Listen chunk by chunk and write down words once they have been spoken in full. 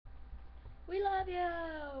We love you.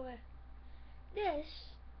 This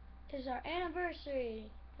is our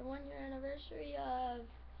anniversary, the 1-year anniversary of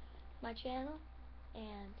my channel,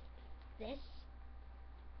 and this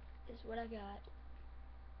is what I got.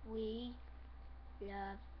 We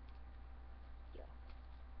love you.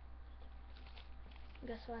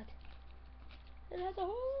 Guess what? It has a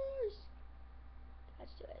horse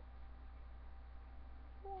attached to it.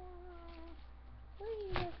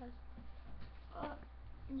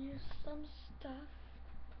 Here's some stuff.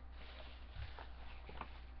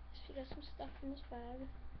 We got some stuff in this bag.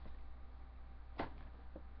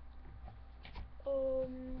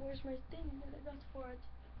 Where's my thing that I got for it?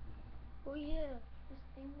 Oh yeah, this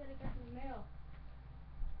thing that I got in the mail.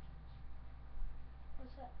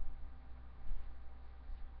 What's that?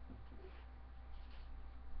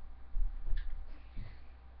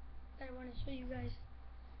 That I want to show you guys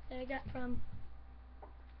that I got from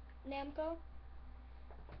Namco.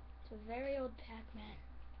 It's a very old Pac-Man.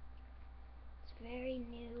 It's very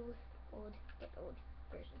new, old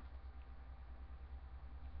version.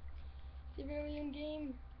 It's a very young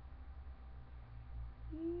game.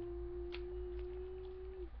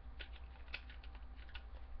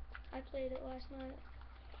 I played it last night.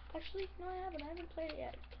 Actually, no, I haven't. I haven't played it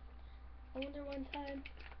yet. I wonder one time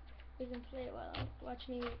we can play it while watch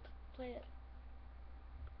me play it.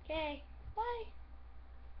 Okay, bye.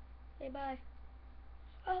 Say bye.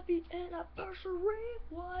 Happy anniversary.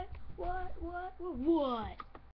 What?